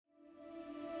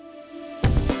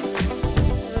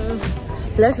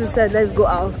Leslie said let's go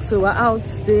out, so we're out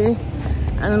today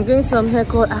and I'm going somewhere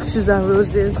called Axes and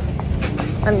Roses.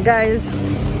 And guys,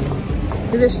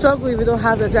 it's a struggle if you don't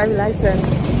have a driving license.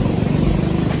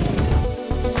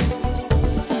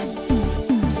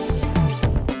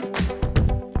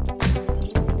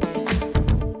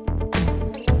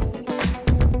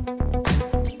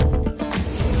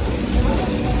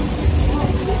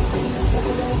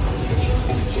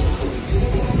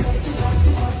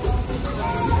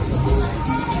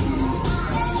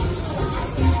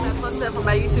 For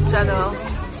my YouTube channel.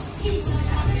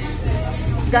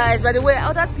 Guys, by the way, I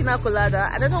ordered pina colada.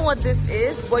 I don't know what this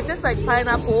is, but it tastes like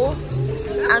pineapple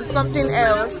and something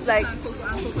else. Like,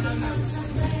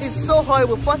 it's so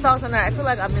horrible. 4,000. I feel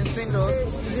like I'm in swindled.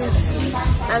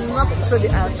 I'm not throw the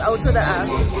ass. I will throw the ass.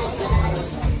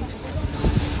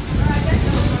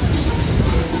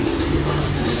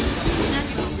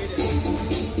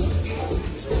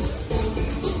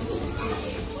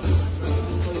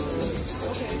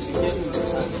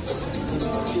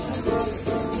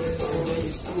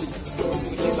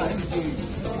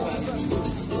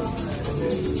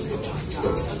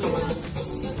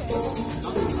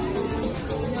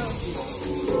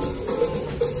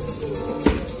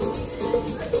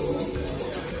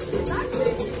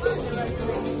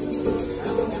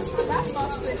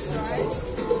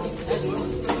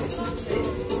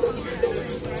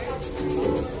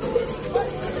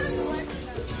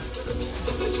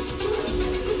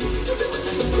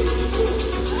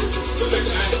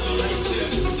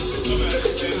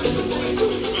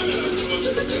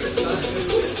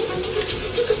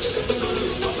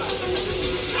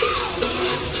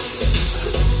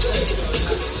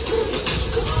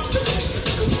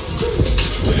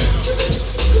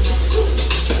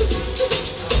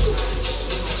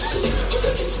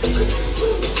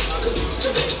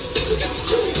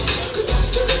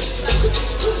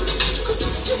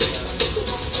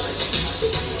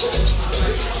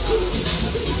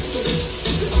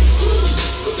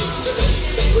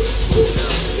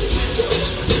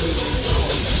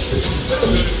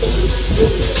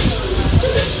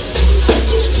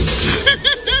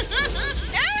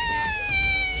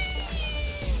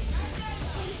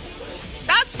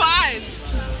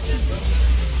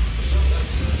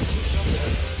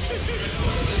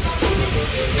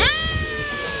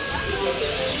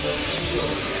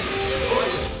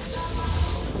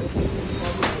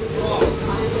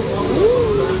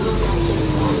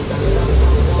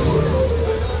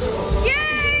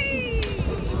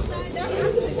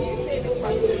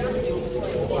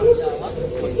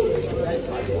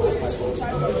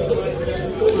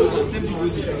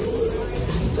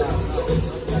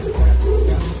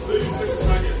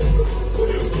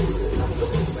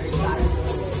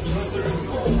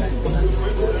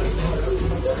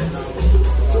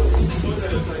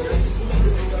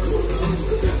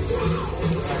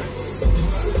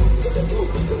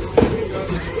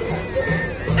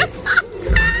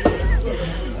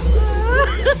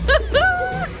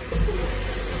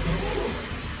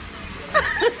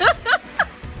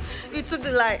 You took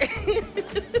the light.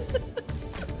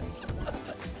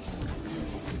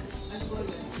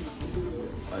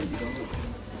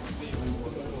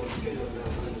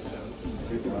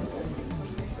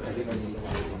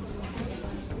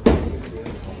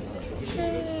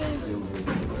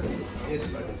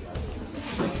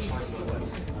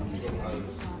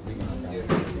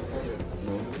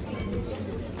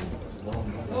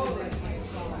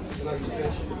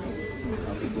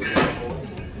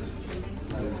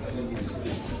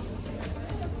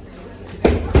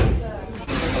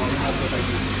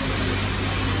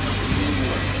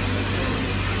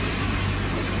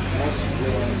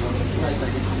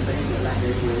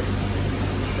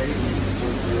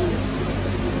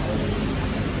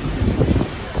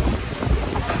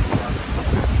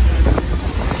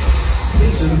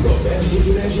 The best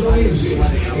international music.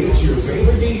 It's your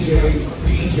favorite DJ,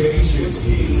 DJ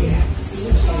Shitsky.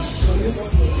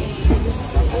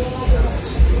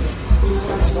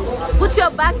 Put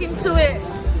your back into it.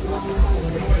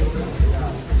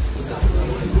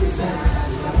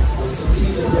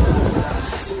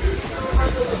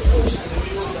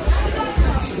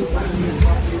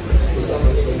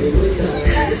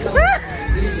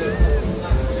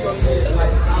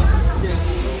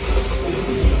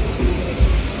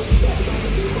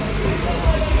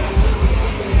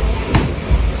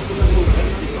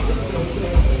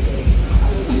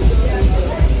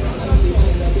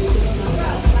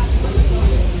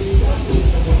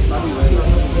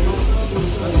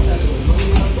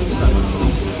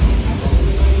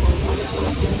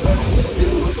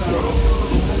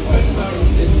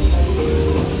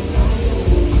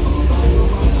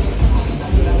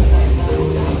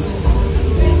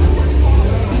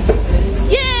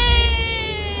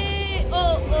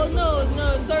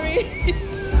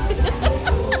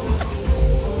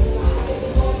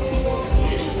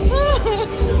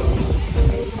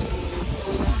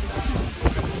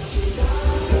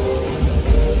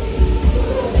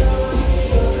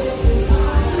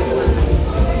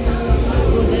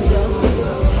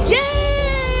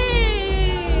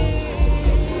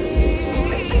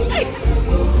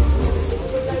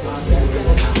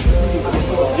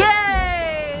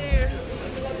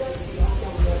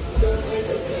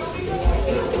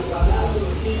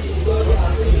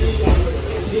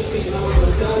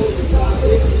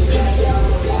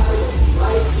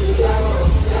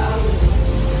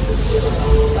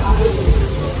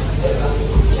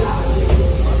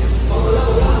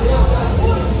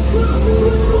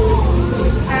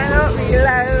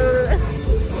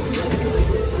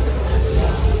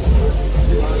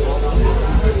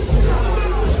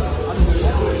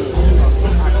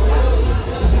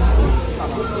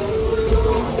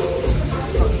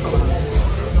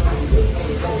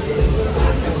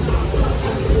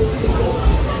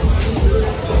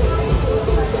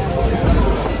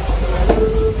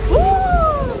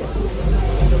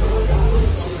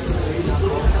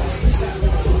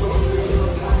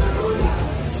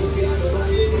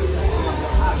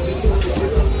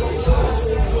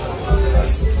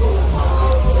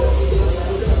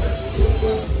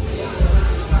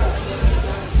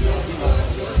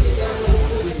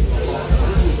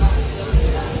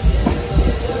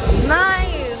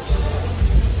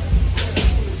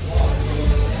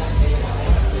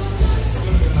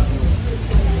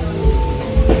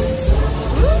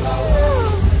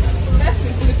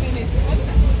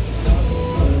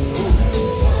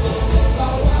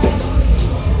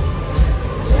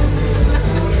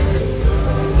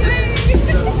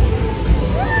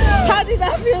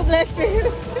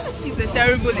 He's a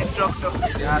terrible instructor.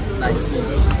 He has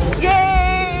 19.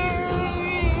 Yay!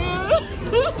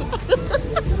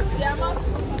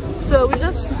 So we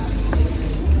just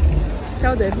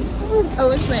tell them.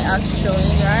 Oh, it's like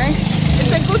actually, right?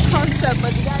 It's a good concept,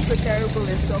 but the guy's a terrible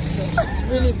instructor. It's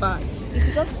really bad.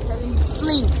 He's just telling you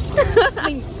fling.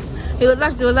 Fling. He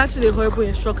was actually a horrible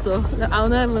instructor. I'll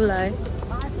never lie.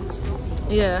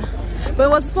 Yeah. But it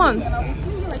was fun. And I was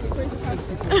feeling like a crazy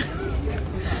person.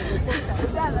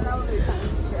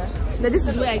 Now this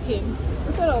is where I came.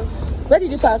 Instead of Where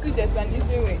did you park? there's an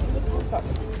easy way.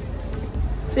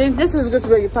 This was good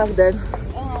where you parked then.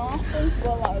 Thanks,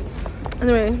 dollars.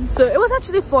 Anyway, so it was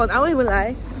actually fun. I won't even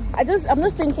lie. I'm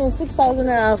just thinking 6,000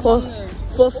 naira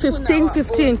for 15.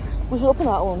 We should open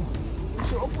our own. We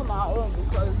should open our own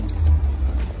because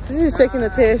This is taking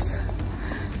the piss.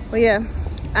 But yeah.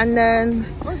 And then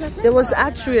there was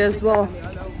archery as well.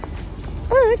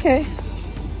 Oh, okay.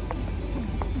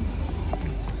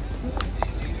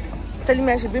 Telling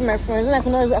me I should be my friends, and I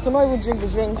cannot even drink the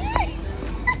drink.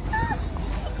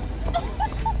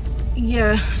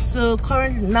 Yeah, so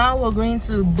now we're going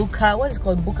to Buka. What is it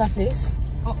called? Buka place?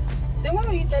 oh, then why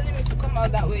are you telling me to come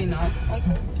out that way now?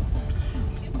 Okay.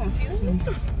 You confuse me.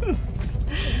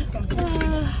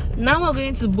 Now we're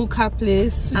going to Buka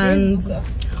place and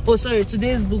oh sorry,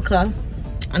 today's Buka,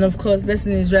 and of course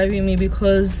Leslie is driving me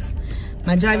because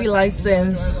my driving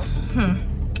license.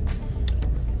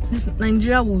 This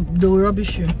Nigeria they will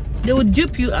rubbish you. They will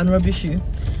dupe you and rubbish you.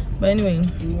 But anyway,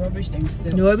 They rubbish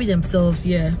themselves. they rubbish themselves.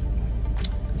 Yeah.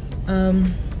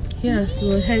 Yeah. So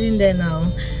we're heading there now.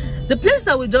 The place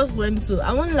that we just went to,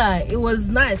 I won't lie, it was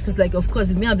nice because, like, of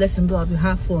course, me and Blessing go out to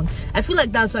have fun. I feel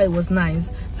like that's why it was nice.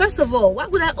 First of all, why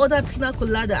would I order pina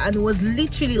colada and it was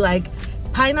literally like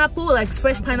pineapple, like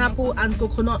fresh pineapple and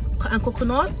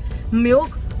coconut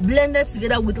milk blended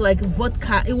together with like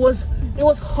vodka. It was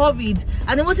horrid,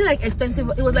 and it wasn't like expensive.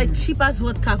 It was like cheap as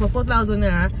vodka for 4,000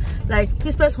 naira. Like,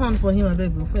 please press horn for him, I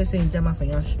beg, before you say in German for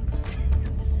Yash.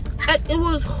 It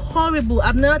was horrible.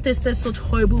 I've never tasted such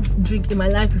horrible drink in my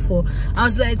life before. I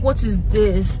was like, what is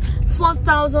this?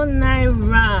 4,000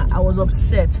 naira. I was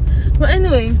upset. But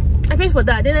anyway, I paid for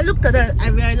that. Then I looked at it, I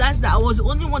realized that I was the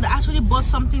only one that actually bought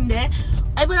something there.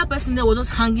 Every other person there was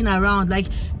just hanging around. Like,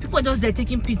 people were just there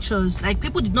taking pictures. Like,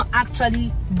 people did not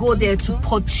actually go there to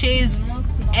purchase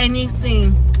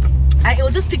anything. It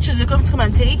was just pictures they come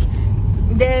and take.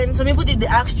 Then some people did the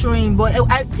axe throwing, but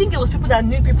I think it was people that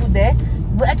knew people there.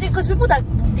 But I think because people that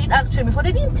did axe throwing before,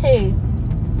 they didn't pay.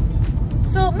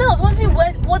 So now I was wondering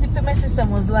what the payment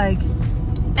system was like.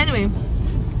 Anyway,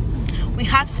 we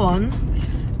had fun,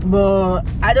 but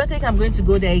I don't think I'm going to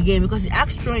go there again because the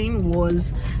axe throwing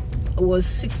was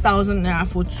 6,000 naira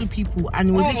for 2 people, and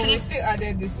it was literally. We still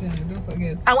added this thing, don't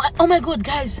forget. Oh my god,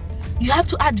 guys, you have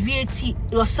to add VAT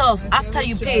yourself and after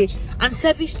you pay and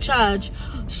service charge.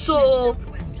 So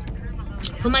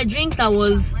for my drink, that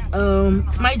was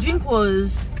my drink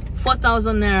was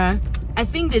 4,000 naira. I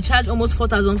think they charge almost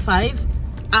 4,500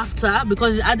 after,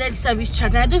 because they added service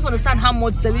charge. And I don't understand how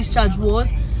much service charge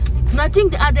was. And I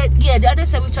think they added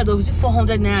service charge of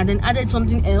 400 naira, then added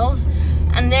something else.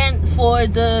 And then for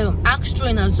the axe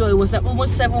throwing as well, it was like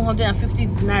almost 750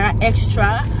 naira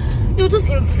extra. It was just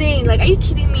insane. Like, are you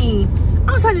kidding me?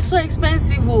 Outside is so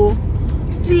expensive. Oh,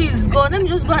 please God, let me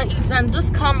just go and eat and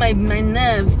just calm my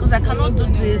nerves, because I cannot do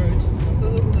this.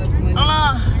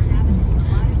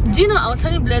 Do you know, I was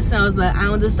telling Blessing, I was like, I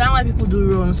understand why people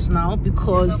do runs now,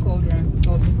 because it's not called runs, it's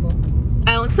called hook up.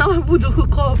 I understand why people do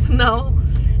hook up now,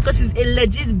 because it's a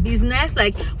legit business.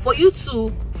 Like, for you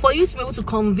to be able to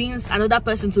convince another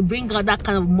person to bring out that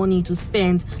kind of money to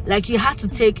spend, like, you have to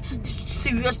take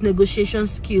serious negotiation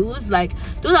skills. Like,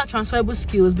 those are transferable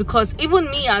skills, because even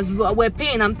me, as we're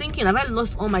paying, I'm thinking, have I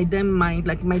lost all my damn mind,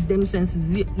 like my damn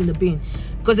senses in the bin?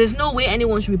 Because there's no way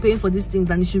anyone should be paying for these things,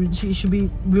 and it should be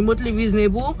remotely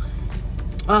reasonable.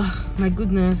 Oh my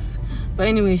goodness. But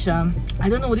anyway, Sham, I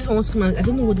don't know what this one wants to come out. I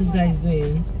don't know what this guy is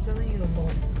doing. It's telling you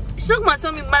about. Shock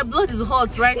myself, my blood is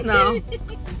hot right now. My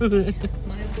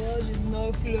blood is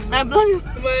not flowing. My blood is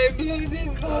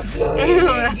not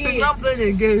flowing. It's not flowing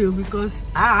again, because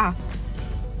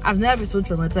I've never been so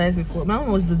traumatized before. My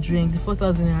one was the drink, the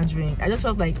 4,000 naira drink. I just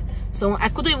felt like someone, I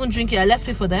couldn't even drink it. I left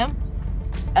it for them.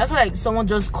 I feel like someone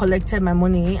just collected my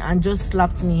money and just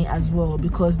slapped me as well,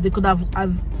 because they could have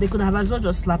as well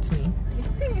just slapped me.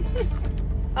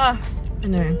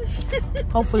 Anyway,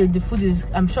 hopefully the food is,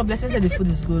 I'm sure Blessing said the food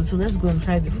is good, so let's go and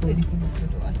try the food. The food is good.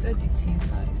 I said the tea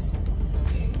is nice.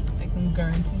 Okay, I can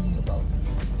guarantee you about the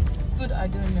tea. Food, I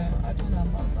don't know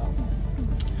about that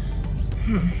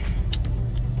one.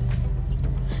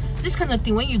 This kind of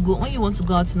thing, when you want to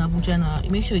go out in Abuja now,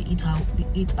 make sure you eat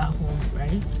at home,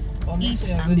 right? Eat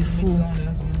and be full.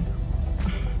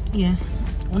 Yes,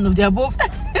 one of the above.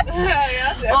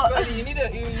 You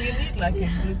need like a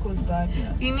glucose diet.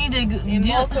 You need a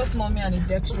maltose mommy and a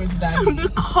dextrose diet.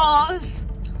 Because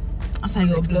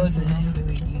your blood will not flow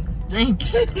again.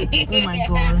 Thank you. Oh my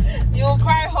god. You'll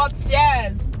cry hot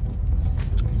tears.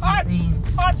 Hot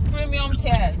premium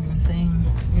tears. It's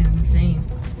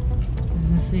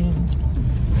insane.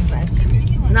 Like,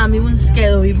 now I'm even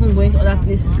scared of even going to other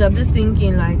places, because I'm just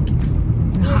thinking like,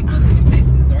 no, you go to the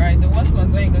places, alright? The worst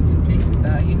ones when you go to the places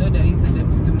that you know they're using them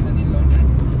to do money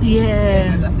laundering.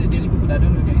 Yeah. That's the only people that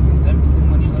don't know they're using them to do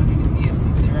money laundering is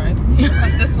EFCC, right?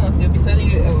 Because this ones they'll be selling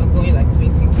you going like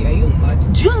 20k. Are you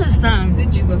mad? Do you understand? Is it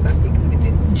Jesus that picked the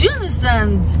bins? Do you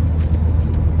understand?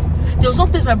 There was one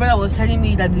place my brother was telling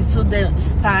me that they sold them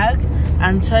spag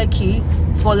and turkey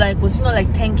for like, was like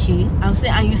 10k. I'm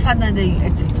saying, and you sat down there, you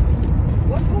ate it.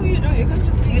 What's what you doing? You can't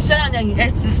just leave. You sat down there and you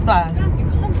ate the spag. You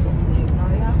can't just leave now.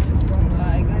 You have to from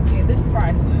like, okay, this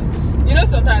price. You know,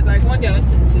 sometimes like one day I went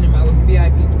to the cinema, it was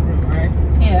VIP room, right?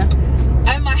 Yeah.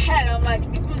 And in my head, I'm like,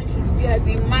 even if it's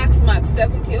VIP, max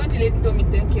 7k. When the lady told me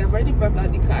 10k, I've already brought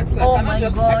out the card. So oh I cannot my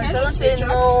just, god, I cannot say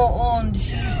retract. no on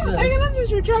Jesus. I cannot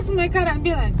just retract my card and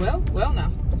be like, well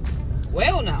now.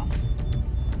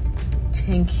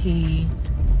 10k.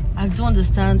 I don't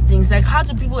understand things. Like, how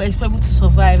do people expect people to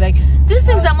survive? Like, these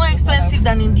things are more expensive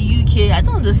than in the UK. I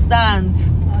don't understand.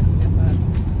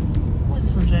 What is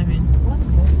this one driving? What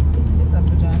is it? This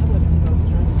Abuja. Nobody knows how to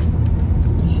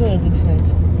drive. You sure it looks like?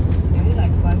 Yeah, they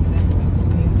like 5 cents.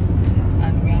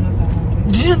 And we are not that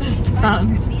much. Do you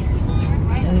understand?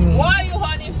 Anyway. What are you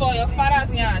honey for? Your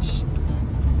father's yash. You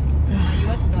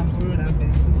want to go and borrow that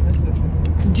Benz, so let's listen.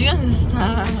 Do you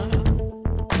understand?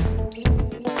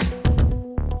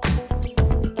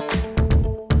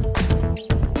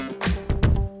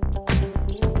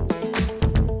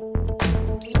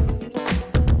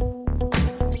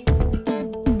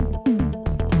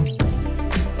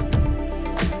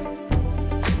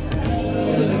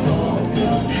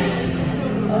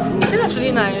 That's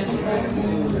really nice.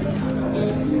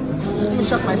 Let me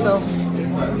shock myself.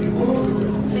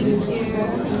 Thank you.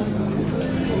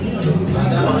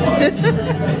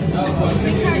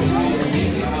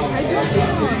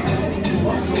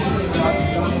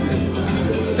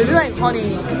 Is it like honey?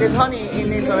 There's honey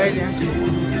in it already.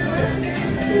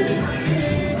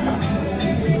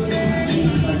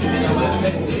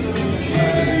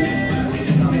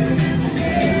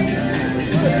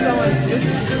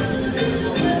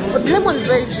 But the lemon is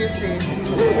very juicy.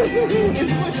 Do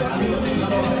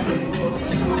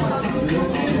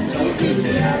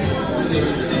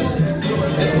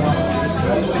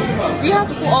you have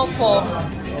to put all 4?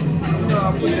 No,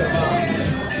 I'll put it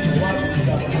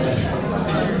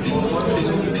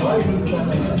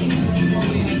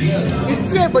It's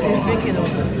tea everybody's drinking of.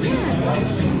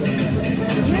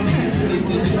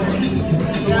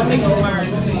 Yeah, make it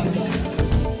married.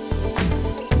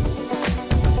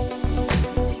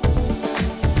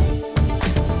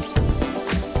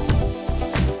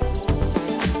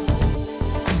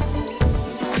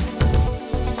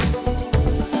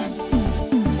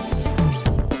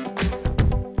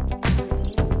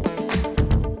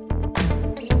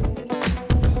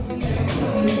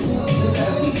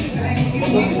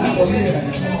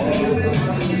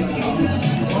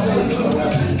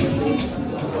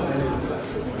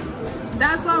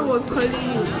 was calling you.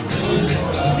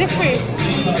 Is it free?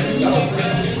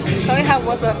 Can we have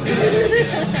water?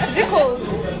 Is it cold?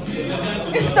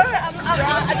 Sorry, I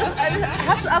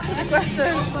have to ask you the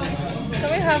question. Can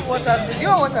we have water? Do you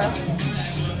want water?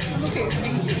 I'm okay.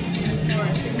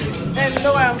 And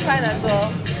no, I'm fine as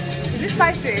well. Is it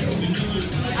spicy?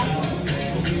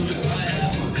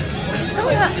 Can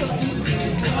we have?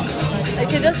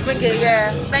 Okay, just bring it.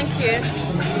 Yeah, thank you.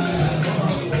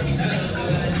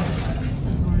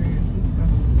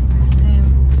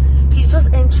 He's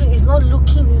just entering. He's not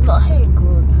looking. He's not. Hey,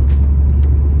 good.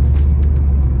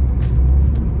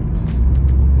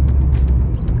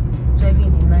 Driving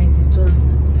in the night is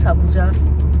just it's Abuja.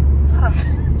 Huh.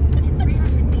 In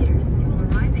 300 meters, you will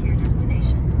arrive at your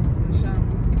destination.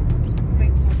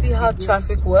 See how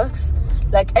traffic works?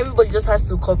 Like everybody just has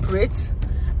to cooperate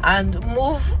and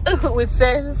move with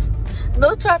sense.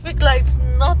 No traffic lights,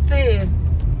 nothing.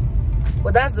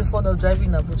 But that's the fun of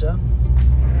driving in Abuja.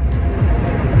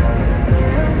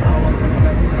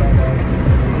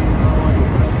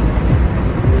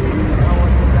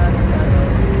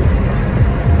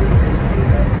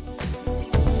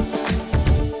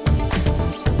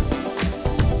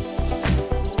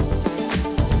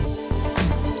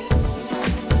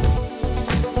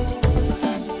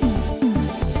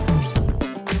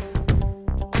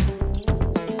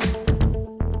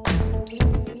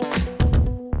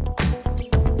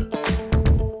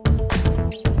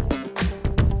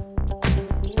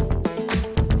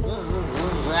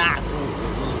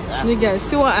 You guys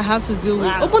see what I have to deal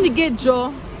with. Open the gate,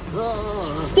 Joe.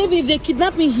 Steve, if they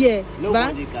kidnap me here,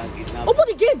 nobody can kidnap. Open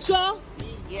the gate, Joe.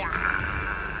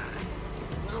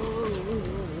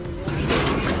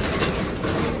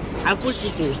 I pushed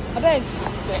it. I beg.